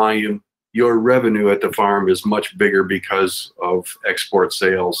more volume. Your revenue at the farm is much bigger because of export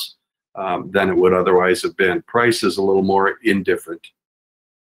sales than it would otherwise have been. Price is a little more indifferent.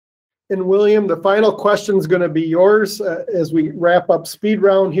 And William, the final question is going to be yours as we wrap up speed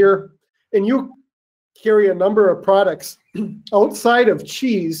round here. And you carry a number of products outside of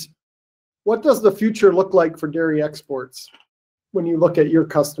cheese. What does the future look like for dairy exports when you look at your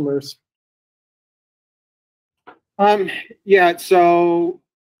customers? Yeah, so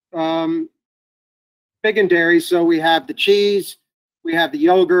big in dairy. So we have the cheese, we have the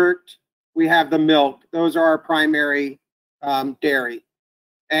yogurt, we have the milk. Those are our primary dairy.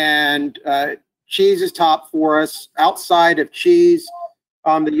 And cheese is top for us. Outside of cheese,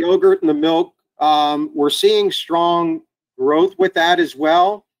 the yogurt and the milk, we're seeing strong growth with that as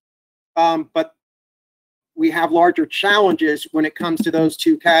well. But we have larger challenges when it comes to those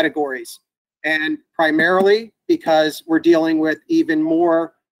two categories. And primarily because we're dealing with even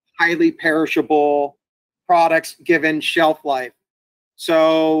more highly perishable products given shelf life.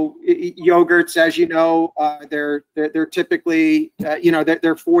 So yogurts, as you know, they're typically, they're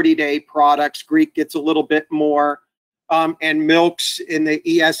 40-day products. Greek gets a little bit more, and milks in the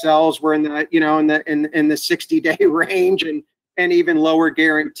ESLs were in the, in the 60-day range, and even lower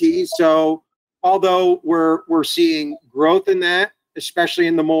guarantees. So although we're seeing growth in that, especially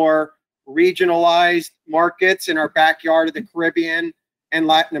in the more regionalized markets in our backyard of the Caribbean and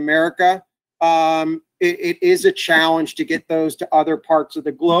Latin America, it is a challenge to get those to other parts of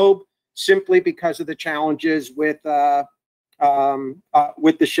the globe, simply because of the challenges with the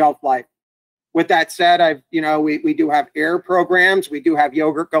shelf life. With that said, we do have air programs. We do have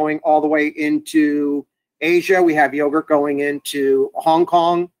yogurt going all the way into Asia. We have yogurt going into Hong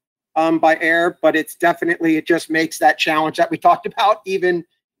Kong by air, but it just makes that challenge that we talked about even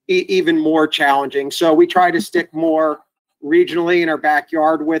more challenging. So we try to stick more regionally in our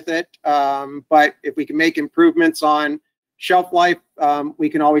backyard with it. But if we can make improvements on shelf life, we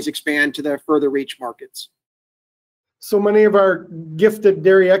can always expand to the further reach markets. So many of our gifted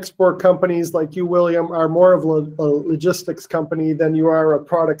dairy export companies like you, William, are more of a logistics company than you are a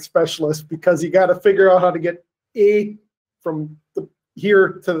product specialist, because you got to figure out how to get from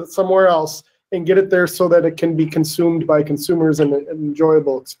here to somewhere else and get it there so that it can be consumed by consumers in an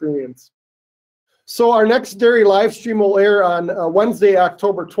enjoyable experience. So our next dairy live stream will air on Wednesday,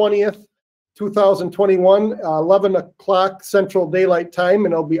 October 20th, 2021, 11 o'clock Central Daylight Time,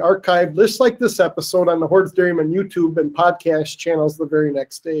 and it'll be archived just like this episode on the Hordes Dairyman YouTube and podcast channels the very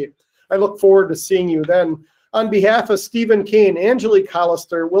next day. I look forward to seeing you then. On behalf of Stephen Cain, Angelique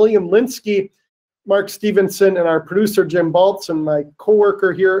Hollister, William Lynskey, Mark Stephenson, and our producer Jim Baltz, and my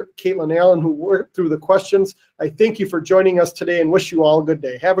coworker here, Caitlin Allen, who worked through the questions, I thank you for joining us today and wish you all a good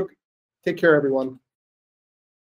day. Take care, everyone.